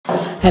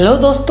Hello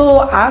दोस्तों,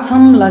 आज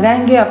हम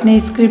लगाएंगे अपने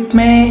स्क्रिप्ट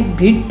में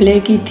विड प्ले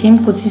की थीम।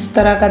 कुछ इस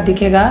तरह का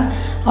दिखेगा।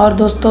 और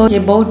दोस्तों ये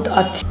बहुत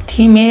अच्छी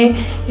थीम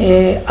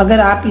है। अगर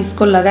आप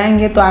इसको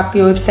लगाएंगे तो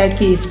आपकी वेबसाइट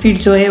की स्पीड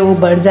जो है वो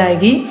बढ़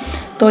जाएगी।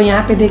 तो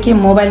यहाँ पे देखिए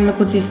मोबाइल में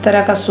कुछ इस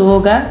तरह का शो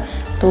होगा।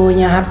 तो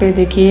यहाँ पे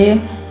देखिए,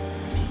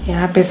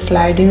 यहाँ पे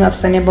स्लाइडिंग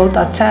ऑप्शन है, बहुत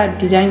अच्छा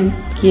डिज़ाइन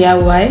किया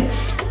हुआ है।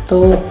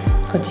 तो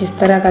कुछ इस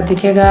तरह का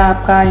दिखेगा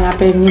आपका। यहाँ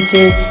पे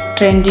नीचे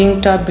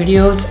ट्रेंडिंग टॉप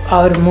वीडियोस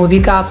और मूवी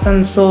का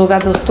ऑप्शन शो होगा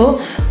दोस्तों।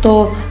 तो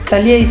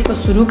चलिए इसको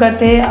शुरू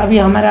करते हैं। अभी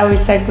हमारा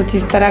वेबसाइट कुछ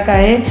इस तरह का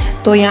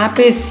है। तो यहाँ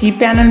पे सी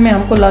पैनल में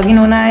हमको लॉगिन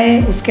होना है।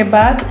 उसके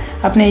बाद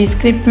अपने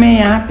स्क्रिप्ट में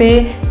यहाँ पे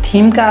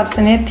थीम का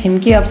ऑप्शन है, थीम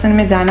की ऑप्शन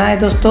में जाना है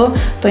दोस्तों।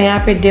 तो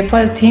यहाँ पे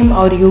डिफ़ॉल्ट थीम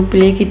और यू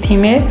प्ले की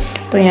थीम है।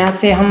 तो यहाँ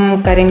से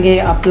हम करेंगे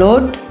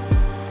अपलोड।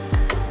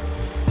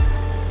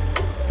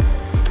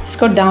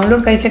 इसको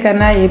डाउनलोड कैसे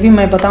करना है ये भी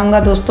मैं बताऊंगा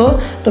दोस्तों,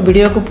 तो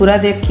वीडियो को पूरा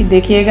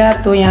देखिएगा।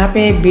 तो यहाँ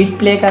पे विड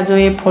प्ले का जो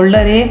ये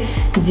फोल्डर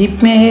है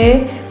जिप में है,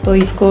 तो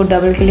इसको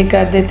डबल क्लिक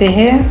कर देते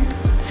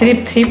हैं।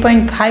 सिर्फ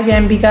 3.5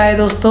 MB का है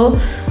दोस्तों।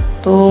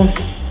 तो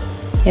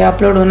ये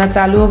अपलोड होना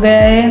चालू हो गया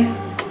है।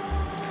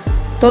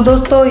 तो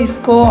दोस्तों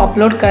इसको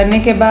अपलोड करने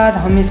के बाद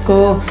हम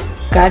इसको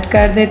कट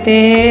कर देते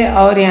हैं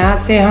और यहाँ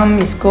से हम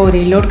इसको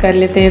रीलोड कर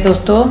लेते हैं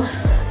दोस्तों।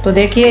 तो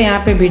देखिए यहाँ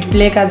पे विड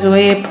प्ले का जो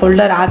है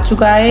फोल्डर आ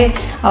चुका है।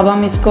 अब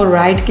हम इसको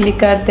राइट क्लिक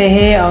करते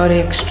हैं और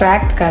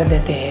एक्सट्रैक्ट कर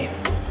देते हैं।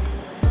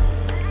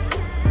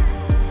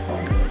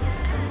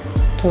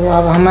 तो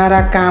अब हमारा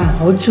काम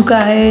हो चुका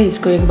है।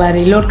 इसको एक बार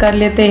रीलोड कर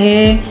लेते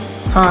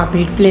हैं। हाँ,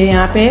 विड प्ले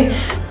यहाँ पे।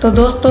 तो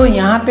दोस्तों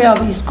यहाँ पे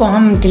अब इसको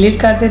हम डिलीट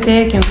कर देते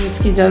हैं क्योंकि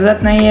इसकी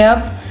ज़रूरत नहीं है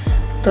अब।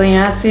 तो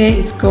यहाँ से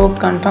इसको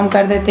कंफर्म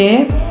कर देते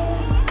हैं।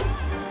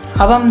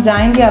 अब हम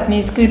जाएंगे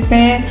अपनी स्क्रिप्ट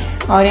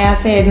में और यहाँ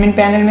से एडमिन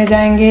पैनल में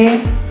जाएंगे।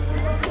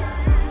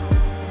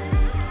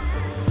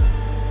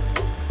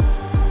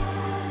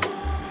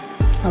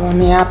 अब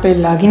हमें यहाँ पे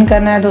लॉगिन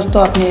करना है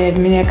दोस्तों अपने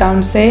एडमिन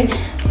अकाउंट से।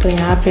 तो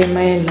यहाँ पे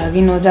मैं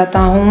लॉगिन हो जाता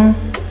हूँ।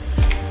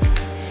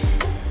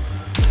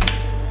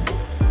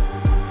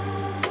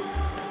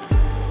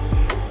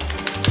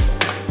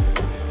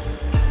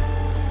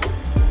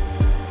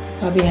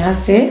 अब यहाँ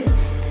से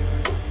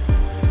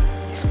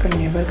इसको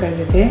नेबर कर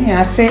देते हैं।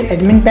 यहाँ से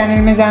एडमिन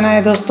पैनल में जाना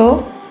है दोस्तों।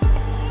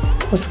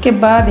 उसके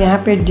बाद यहाँ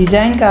पे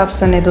डिज़ाइन का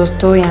ऑप्शन है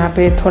दोस्तों। यहाँ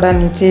पे थोड़ा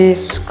नीचे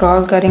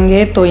स्क्रॉल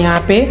करेंगे तो यहाँ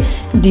पे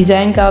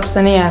डिज़ाइन का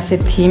ऑप्शन है। यहाँ से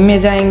थीम में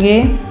जाएंगे।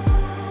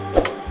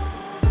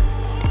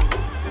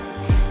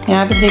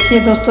 यहाँ पे देखिए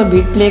दोस्तों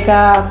विड प्ले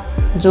का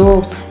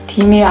जो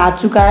थीम है आ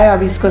चुका है।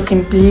 अब इसको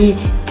सिंपली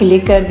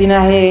क्लिक कर देना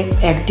है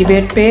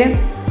एक्टिवेट पे।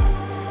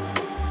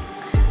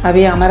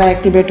 अभी हमारा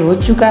एक्टिवेट हो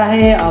चुका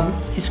है।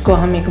 अब इसको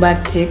हम एक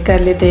बार चेक कर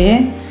लेते हैं।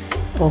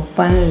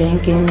 Open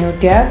link in new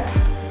tab.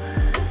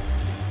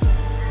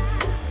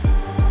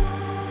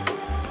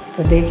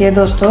 तो देखिए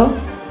दोस्तों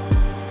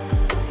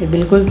ये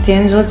बिल्कुल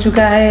चेंज हो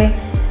चुका है।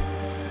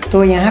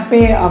 तो यहाँ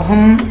पे अब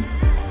हम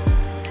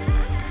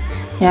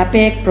यहाँ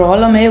पे एक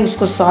प्रॉब्लम है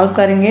उसको सॉल्व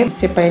करेंगे।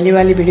 इससे पहले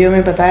वाली वीडियो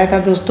में बताया था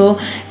दोस्तों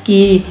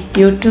कि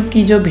YouTube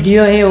की जो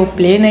वीडियो है वो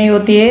प्ले नहीं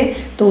होती है।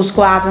 तो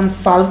उसको आज हम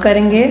सॉल्व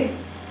करेंगे।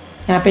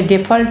 यहाँ पे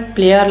डिफ़ॉल्ट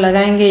प्लेयर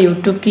लगाएंगे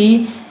YouTube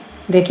की।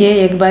 देखिए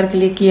एक बार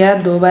क्लिक किया,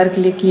 2 बार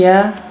क्लिक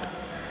किया,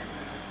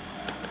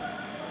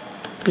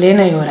 प्ले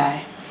नहीं हो रहा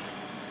है।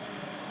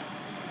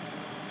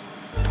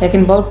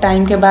 लेकिन बहुत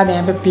टाइम के बाद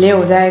यहाँ पे प्ले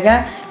हो जाएगा,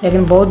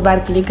 लेकिन बहुत बार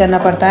क्लिक करना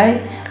पड़ता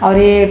है। और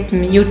ये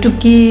YouTube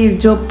की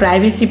जो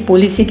प्राइवेसी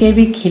पॉलिसी के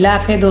भी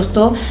खिलाफ है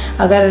दोस्तों।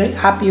 अगर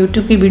आप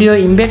YouTube की वीडियो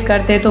एम्बेड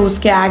करते हैं तो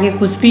उसके आगे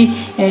कुछ भी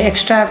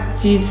एक्स्ट्रा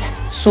चीज़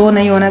शो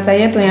नहीं होना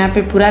चाहिए। तो यहाँ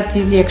पे पूरा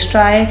चीज़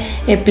एक्स्ट्रा है।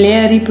 ये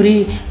प्लेयर ही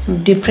पूरी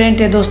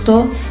डिफरेंट है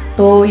दोस्तों।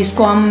 तो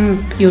इसको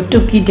हम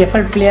YouTube की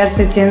डिफ़ॉल्ट प्लेयर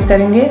से चेंज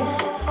करेंगे।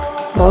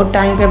 बहुत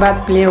टाइम के बाद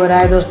प्ले हो रहा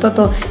है दोस्तों।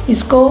 तो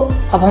इसको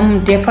अब हम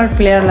डिफ़ॉल्ट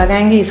प्लेयर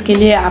लगाएंगे। इसके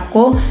लिए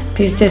आपको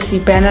फिर से सी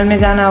पैनल में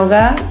जाना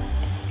होगा।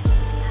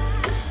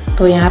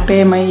 तो यहाँ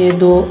पे मैं ये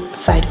 2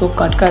 साइड को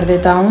कट कर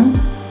देता हूँ।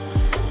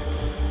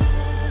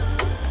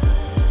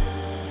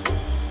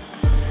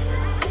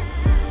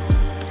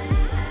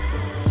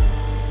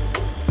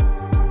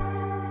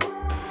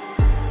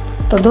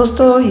 तो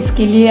दोस्तों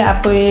इसके लिए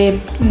आपको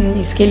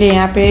इसके लिए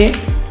यहाँ पे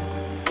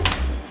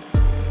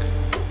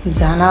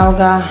जाना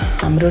होगा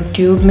हमरो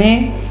ट्यूब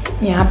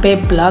में। यहाँ पे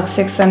ब्लॉग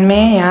सेक्शन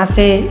में यहाँ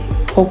से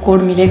वो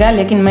कोड मिलेगा,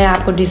 लेकिन मैं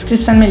आपको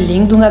डिस्क्रिप्शन में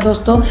लिंक दूंगा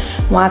दोस्तों,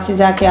 वहाँ से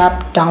जाके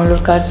आप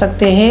डाउनलोड कर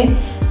सकते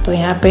हैं। तो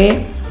यहाँ पे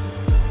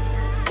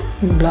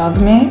ब्लॉग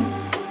में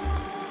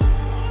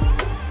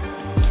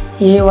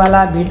ये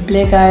वाला विड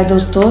प्ले का है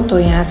दोस्तों। तो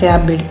यहाँ से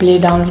आप विड प्ले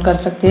डाउनलोड कर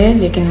सकते हैं,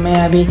 लेकिन मैं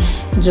अभी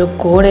जो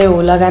कोड है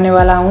वो लगाने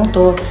वाला हूँ।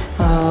 तो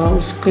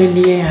उसके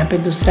लिए यहाँ पे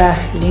दूसरा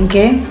लिंक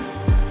है।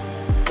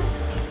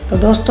 तो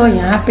दोस्तों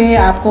यहाँ पे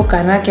आपको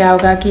करना क्या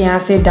होगा कि यहाँ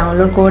से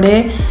डाउनलोड कोड है,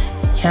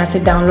 यहाँ से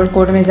डाउनलोड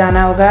कोड में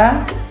जाना होगा।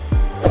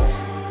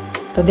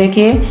 तो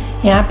देखिए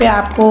यहाँ पे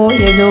आपको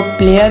ये जो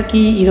प्लेयर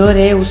की एरर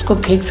है उसको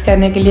फिक्स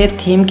करने के लिए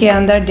थीम के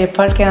अंदर,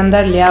 डिफ़ॉल्ट के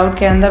अंदर, लेआउट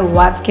के अंदर,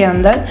 वॉच के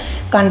अंदर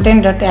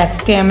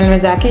content.html में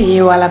जाके ये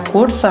वाला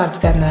कोड सर्च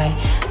करना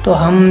है। तो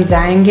हम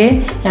जाएंगे,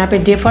 यहाँ पे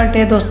डिफ़ॉल्ट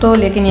है दोस्तों,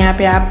 लेकिन यहाँ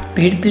पे आप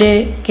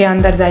विडप्ले के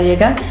अंदर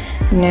जाइएगा।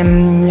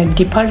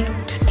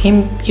 डिफ़ॉल्ट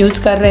थीम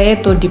यूज़ कर रहे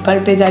हैं तो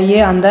डिफ़ॉल्ट पे जाइए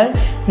अंदर,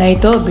 नहीं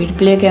तो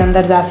विडप्ले के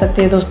अंदर जा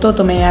सकते हैं दोस्तों।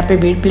 तो मैं यहाँ पे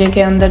विडप्ले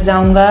के अंदर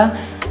जाऊँगा,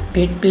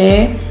 विडप्ले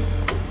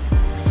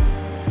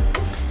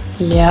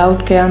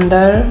लेआउट के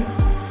अंदर,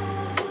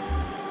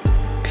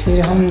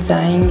 फिर हम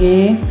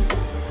जाएंगे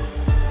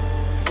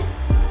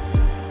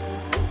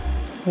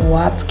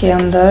वॉच के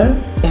अंदर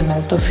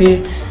HTML, तो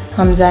फिर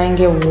हम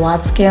जाएंगे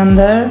वॉच के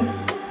अंदर।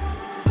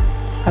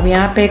 अब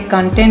यहाँ पे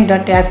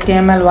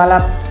content.html वाला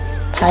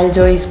फाइल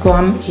जो है इसको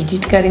हम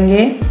एडिट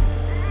करेंगे।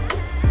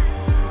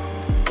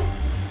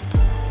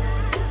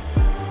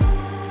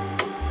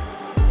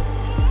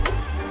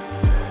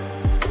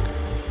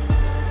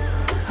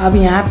 अब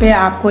यहाँ पे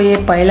आपको ये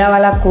पहला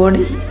वाला कोड,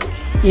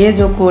 ये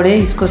जो कोड है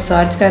इसको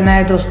सर्च करना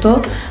है दोस्तों,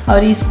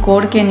 और इस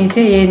कोड के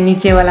नीचे ये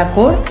नीचे वाला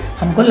कोड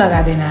हमको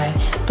लगा देना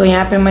है। तो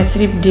यहाँ पे मैं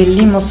सिर्फ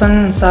डेली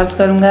मोशन सर्च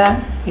करूँगा,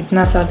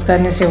 इतना सर्च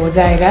करने से हो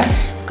जाएगा।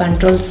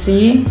 कंट्रोल C,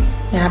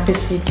 यहाँ पे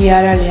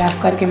CTRL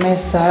F करके मैं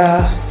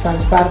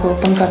सर्च बार को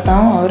ओपन करता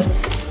हूँ और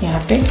यहाँ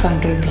पे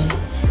कंट्रोल V।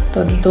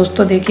 तो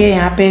दोस्तों देखिए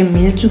यहाँ पे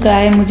मिल चुका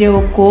है मुझे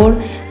वो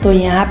कोड। तो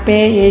यहाँ पे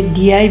ये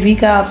div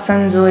का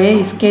ऑप्शन जो है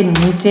इसके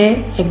नीचे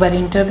एक बार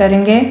इंटर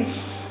करेंगे,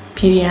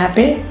 फिर यहाँ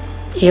पे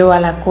ये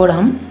वाला कोड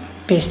हम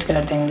पेस्ट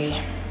कर देंगे,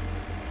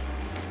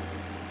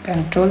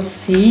 कंट्रोल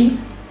C।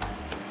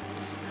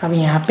 अब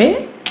यहाँ पे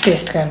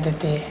पेस्ट कर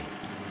देते हैं,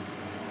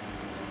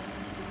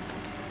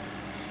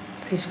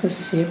 तो इसको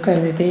सेव कर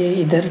देते हैं,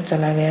 इधर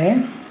चला गया है।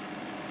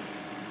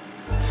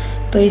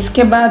 तो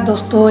इसके बाद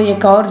दोस्तों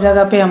एक और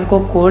जगह पे हमको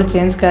कोड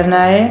चेंज करना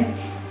है,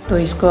 तो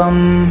इसको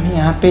हम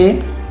यहाँ पे,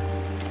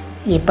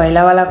 ये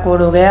पहला वाला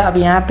कोड हो गया। अब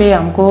यहाँ पे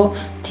हमको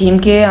थीम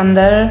के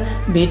अंदर,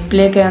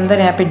 विडप्ले के अंदर,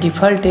 यहाँ पे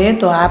डिफ़ॉल्ट है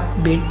तो आप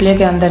विडप्ले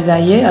के अंदर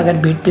जाइए अगर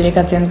विडप्ले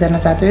का चेंज करना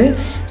चाहते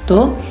हैं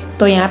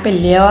तो यहाँ पे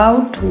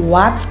लेआउट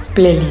वॉच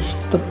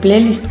प्लेलिस्ट, तो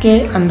प्लेलिस्ट के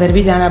अंदर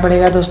भी जाना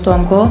पड़ेगा दोस्तों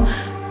हमको।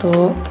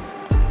 तो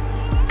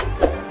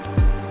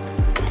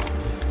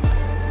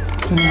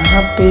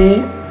यहाँ पे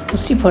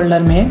उसी फोल्डर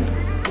में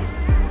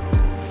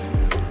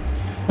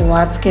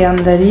वॉच के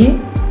अंदर ही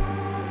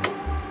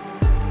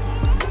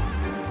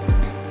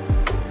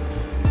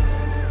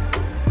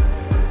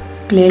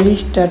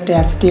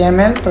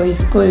playlist.html, तो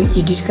इसको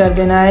एडिट कर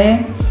देना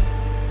है।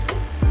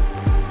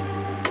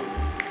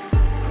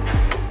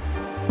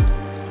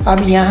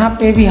 अब यहाँ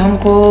पे भी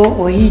हमको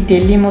वही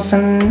डेली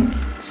मोशन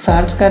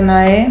सर्च करना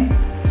है,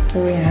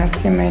 तो यहाँ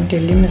से मैं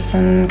डेली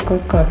मोशन को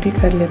कॉपी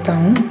कर लेता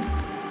हूँ।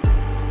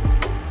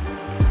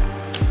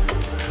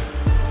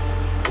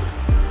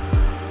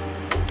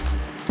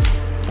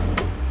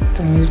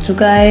 तो मिल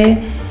चुका है।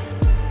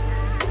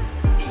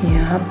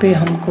 यहाँ पे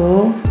हमको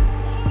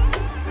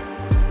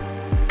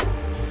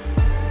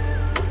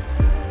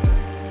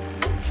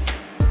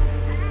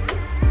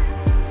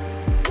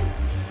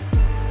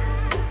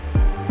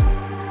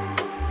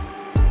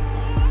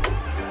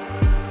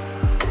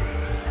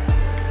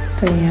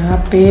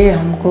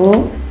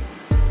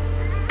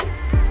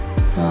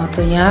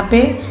तो यहाँ पे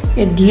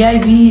ये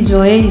div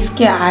जो है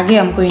इसके आगे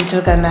हमको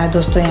इंटर करना है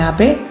दोस्तों। यहाँ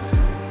पे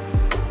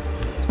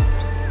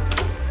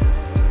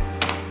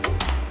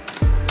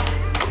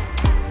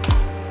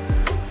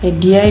ये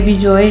div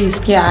जो है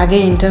इसके आगे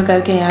इंटर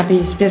करके यहाँ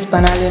पे स्पेस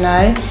बना लेना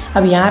है।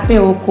 अब यहाँ पे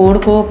वो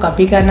कोड को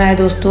कॉपी करना है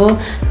दोस्तों,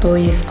 तो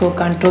इसको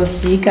कंट्रोल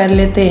C कर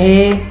लेते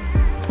हैं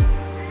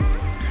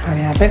और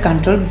यहाँ पे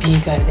कंट्रोल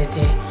V कर देते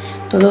हैं।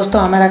 तो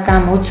दोस्तों हमारा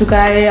काम हो चुका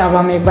है। अब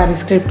हम एक बार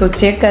स्क्रिप्ट को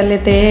चेक कर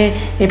लेते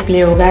हैं ये प्ले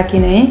होगा कि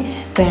नहीं।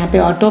 तो यहाँ पे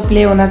ऑटो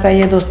प्ले होना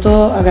चाहिए दोस्तों।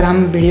 अगर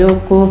हम वीडियो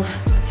को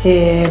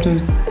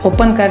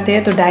ओपन करते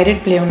हैं तो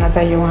डायरेक्ट प्ले होना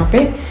चाहिए वहाँ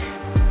पे।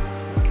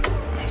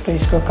 तो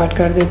इसको कट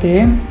कर देते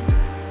हैं।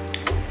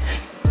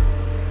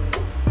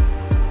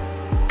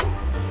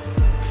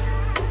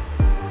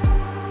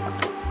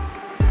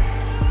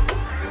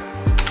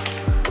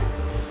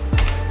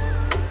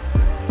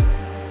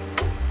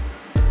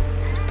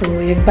 तो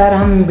एक बार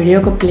हम वीडियो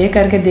को प्ले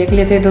करके देख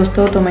लेते हैं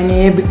दोस्तों। तो मैंने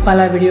ये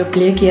वाला वीडियो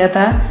प्ले किया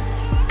था,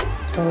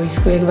 तो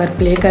इसको एक बार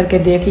प्ले करके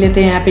देख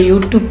लेते हैं। यहाँ पे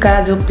YouTube का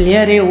जो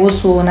प्लेयर है वो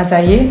शो होना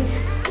चाहिए।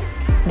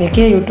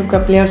 देखिए YouTube का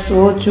प्लेयर शो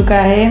हो चुका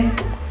है।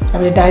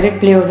 अब ये डायरेक्ट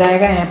प्ले हो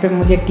जाएगा। यहाँ पे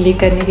मुझे क्लिक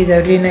करने की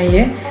ज़रूरी नहीं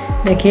है।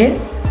 देखिए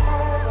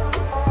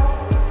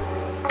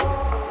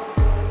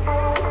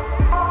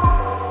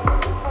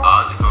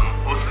आज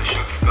हम उस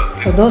शख्स का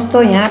तो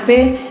दोस्तों यहाँ पे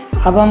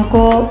अब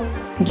हमको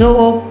जो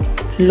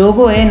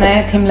लोगो है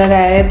नया थीम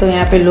लगाया है, तो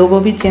यहाँ पे लोगो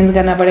भी चेंज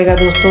करना पड़ेगा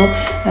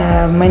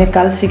दोस्तों। मैंने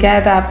कल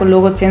सिखाया था आपको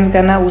लोगो चेंज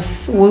करना,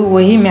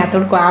 वही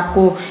मेथड को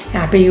आपको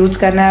यहाँ पे यूज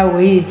करना है।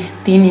 वही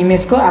 3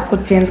 इमेज को आपको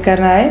चेंज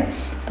करना है।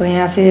 तो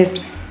यहाँ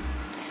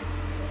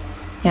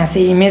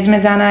से इमेज में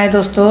जाना है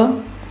दोस्तों।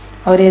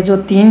 और ये जो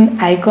 3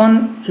 आइकॉन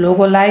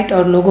लोगो लाइट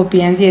और लोगो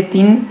पीएनजी, ये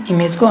 3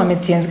 इमेज को हमें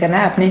चेंज करना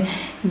है अपने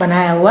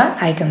बनाया हुआ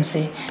आइकन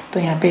से। तो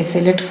यहाँ पे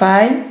सिलेक्ट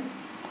फाइल,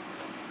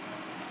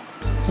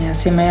 यहाँ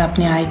से मैं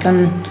अपने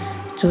आइकन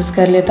चूज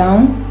कर लेता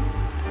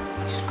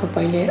हूँ। इसको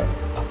पहले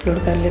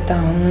अपलोड कर लेता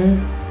हूँ।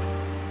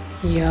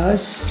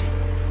 यस,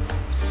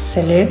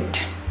 सेलेक्ट,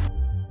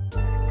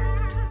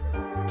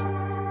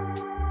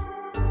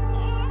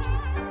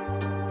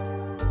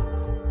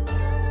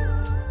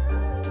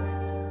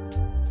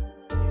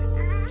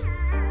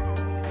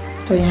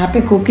 तो यहाँ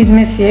पे कुकीज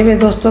में सेव है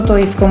दोस्तों। तो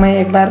इसको मैं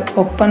एक बार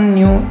ओपन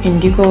न्यू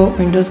इंडिको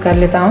विंडोज कर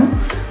लेता हूँ।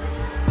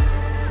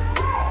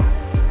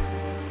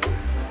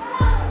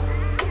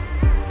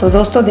 तो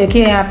दोस्तों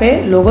देखिए यहाँ पे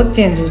लोगो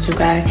चेंज हो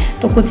चुका है।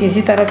 तो कुछ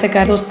इसी तरह से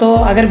कर दोस्तों।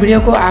 अगर वीडियो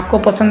को आपको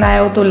पसंद आया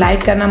हो तो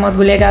लाइक करना मत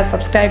भूलिएगा,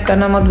 सब्सक्राइब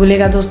करना मत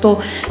भूलिएगा दोस्तों।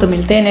 तो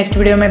मिलते हैं नेक्स्ट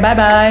वीडियो में, बाय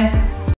बाय।